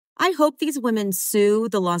I hope these women sue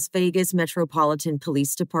the Las Vegas Metropolitan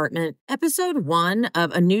Police Department. Episode 1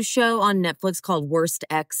 of a new show on Netflix called Worst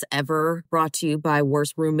Ex Ever, brought to you by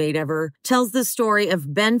Worst Roommate Ever, tells the story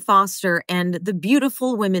of Ben Foster and the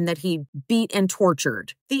beautiful women that he beat and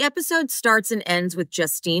tortured. The episode starts and ends with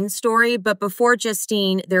Justine's story, but before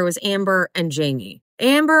Justine, there was Amber and Jamie.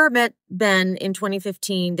 Amber met Ben in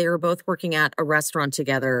 2015. They were both working at a restaurant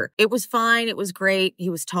together. It was fine. It was great. He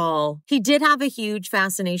was tall. He did have a huge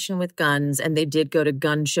fascination with guns, and they did go to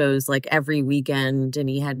gun shows like every weekend. And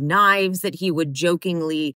he had knives that he would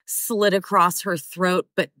jokingly slit across her throat,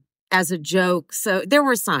 but as a joke. So there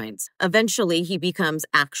were signs. Eventually, he becomes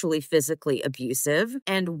actually physically abusive.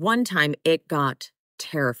 And one time it got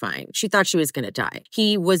terrifying. She thought she was going to die.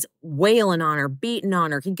 He was wailing on her, beating on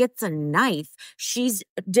her. He gets a knife. She's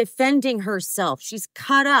defending herself. She's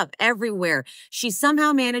cut up everywhere. She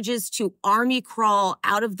somehow manages to army crawl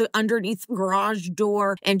out of the underneath garage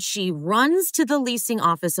door, and she runs to the leasing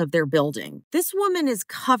office of their building. This woman is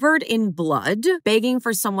covered in blood, begging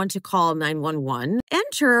for someone to call 911.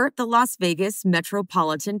 Enter the Las Vegas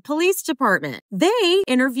Metropolitan Police Department. They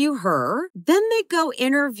interview her. Then they go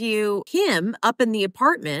interview him up in the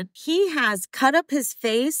apartment. He has cut up his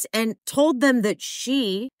face and told them that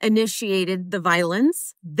she initiated the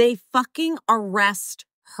violence. They fucking arrest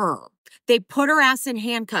her. They put her ass in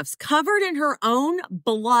handcuffs, covered in her own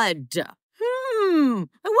blood. I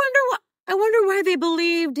wonder why they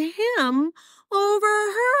believed him over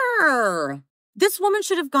her. This woman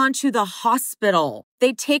should have gone to the hospital.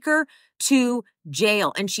 They take her to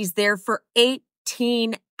jail, and she's there for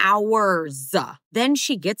 18 hours. Then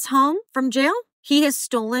she gets home from jail. He has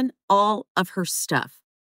stolen all of her stuff.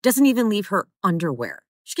 Doesn't even leave her underwear.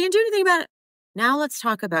 She can't do anything about it. Now let's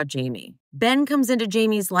talk about Jamie. Ben comes into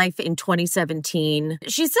Jamie's life in 2017.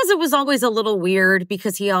 She says it was always a little weird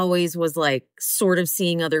because he always was like sort of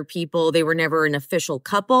seeing other people. They were never an official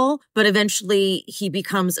couple, but eventually he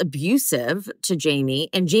becomes abusive to Jamie,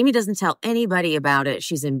 and Jamie doesn't tell anybody about it.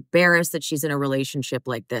 She's embarrassed that she's in a relationship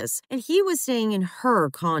like this. And he was staying in her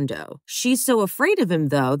condo. She's so afraid of him,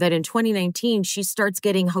 though, that in 2019, she starts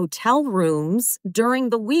getting hotel rooms during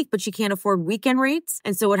the week, but she can't afford weekend rates,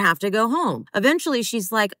 and so would have to go home. Eventually, she's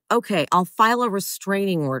like, okay, I'll file a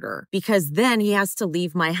restraining order because then he has to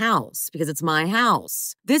leave my house because it's my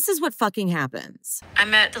house. This is what fucking happens. I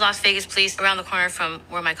met the Las Vegas police around the corner from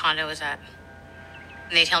where my condo was at.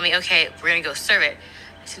 And they tell me, okay, we're going to go serve it.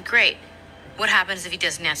 I said, great. What happens if he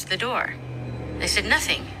doesn't answer the door? They said,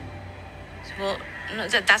 nothing. I said, well, no,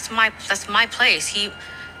 that's my place. He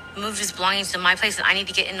moved his belongings to my place, and I need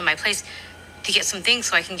to get into my place to get some things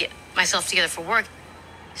so I can get myself together for work.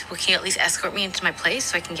 So, well, can you at least escort me into my place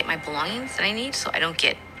so I can get my belongings that I need so I don't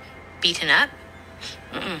get beaten up?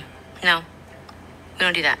 No, we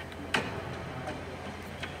don't do that.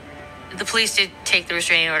 The police did take the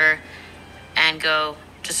restraining order and go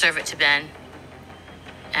to serve it to Ben.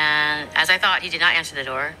 And as I thought, he did not answer the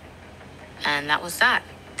door. And that was that.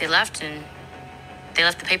 They left, and they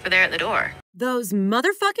left the paper there at the door. Those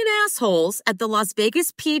motherfucking assholes at the Las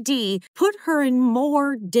Vegas PD put her in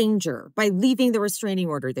more danger by leaving the restraining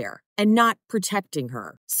order there and not protecting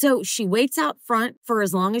her. So she waits out front for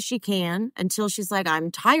as long as she can until she's like,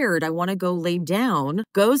 I'm tired. I want to go lay down.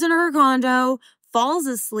 Goes into her condo, falls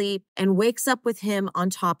asleep, and wakes up with him on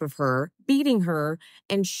top of her, beating her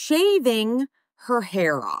and shaving her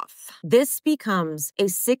hair off. This becomes a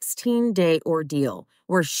 16-day ordeal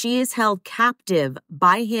where she is held captive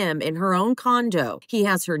by him in her own condo. He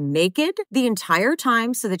has her naked the entire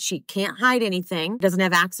time so that she can't hide anything, doesn't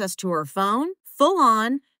have access to her phone, full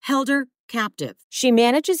on, held her captive. She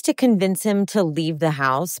manages to convince him to leave the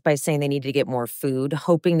house by saying they need to get more food,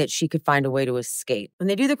 hoping that she could find a way to escape. When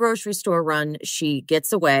they do the grocery store run, she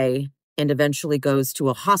gets away and eventually goes to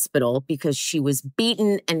a hospital because she was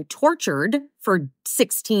beaten and tortured for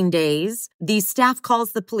 16 days. The staff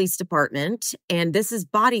calls the police department, and this is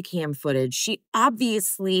body cam footage. She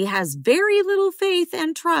obviously has very little faith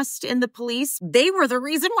and trust in the police. They were the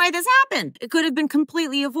reason why this happened. It could have been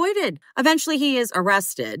completely avoided. Eventually, he is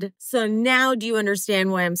arrested. So now do you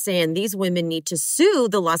understand why I'm saying these women need to sue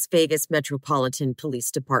the Las Vegas Metropolitan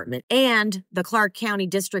Police Department and the Clark County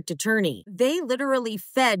District Attorney? They literally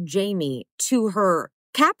fed Jamie to her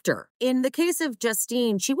captor. In the case of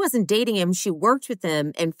Justine, she wasn't dating him. She worked with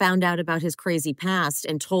him and found out about his crazy past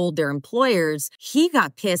and told their employers. He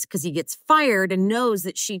got pissed because he gets fired and knows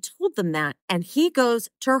that she told them that. And he goes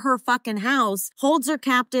to her fucking house, holds her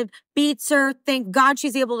captive, beats her. Thank God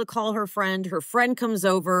she's able to call her friend. Her friend comes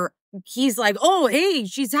over. he's like, oh, hey,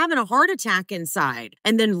 she's having a heart attack inside,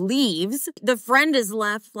 and then leaves. The friend is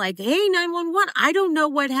left like, hey, 911, I don't know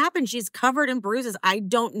what happened. She's covered in bruises. I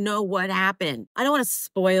don't know what happened. I don't want to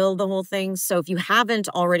spoil the whole thing. So if you haven't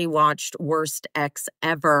already watched Worst Ex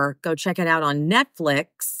Ever, go check it out on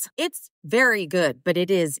Netflix. It's very good, but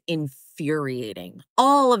it is infuriating.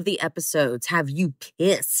 All of the episodes have you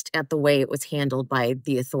pissed at the way it was handled by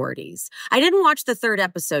the authorities. I didn't watch the third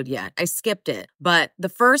episode yet. I skipped it. But the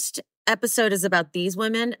first episode is about these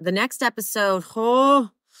women. The next episode,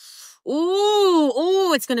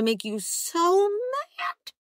 it's going to make you so mad.